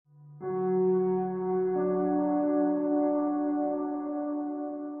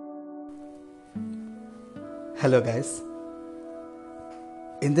Hello, guys.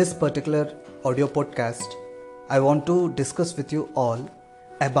 In this particular audio podcast, I want to discuss with you all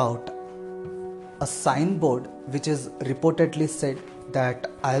about a signboard which is reportedly said that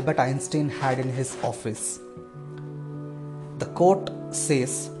Albert Einstein had in his office. The quote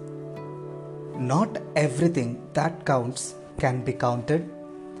says, "Not everything that counts can be counted,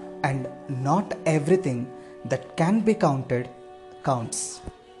 and not everything that can be counted counts."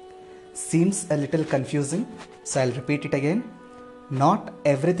 Seems a little confusing, so I'll repeat it again. Not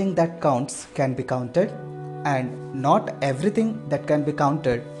everything that counts can be counted, and not everything that can be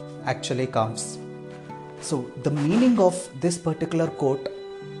counted actually counts. So the meaning of this particular quote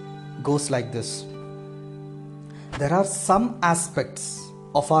goes like this. There are some aspects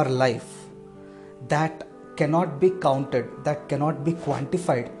of our life that cannot be counted, that cannot be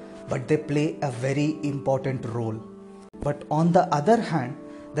quantified, but they play a very important role. But on the other hand,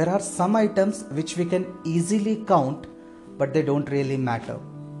 there are some items which we can easily count, but they don't really matter.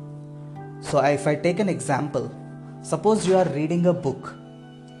 So if I take an example, suppose you are reading a book.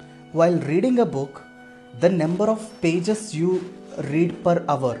 While reading a book, the number of pages you read per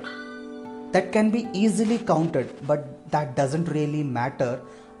hour, that can be easily counted, but that doesn't really matter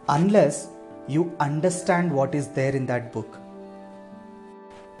unless you understand what is there in that book.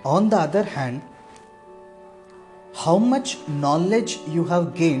 On the other hand, how much knowledge you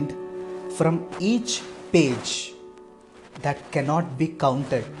have gained from each page, that cannot be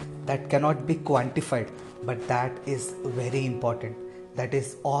counted, that cannot be quantified, but that is very important. That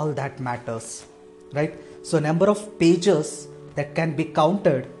is all that matters, right? So number of pages that can be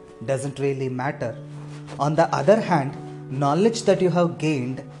counted doesn't really matter. On the other hand, knowledge that you have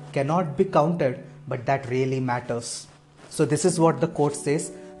gained cannot be counted, but that really matters. So this is what the quote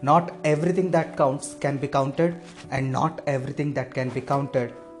says. Not everything that counts can be counted, and not everything that can be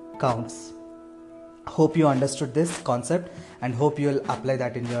counted counts. Hope you understood this concept and hope you will apply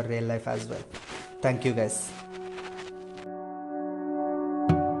that in your real life as well. Thank you, guys.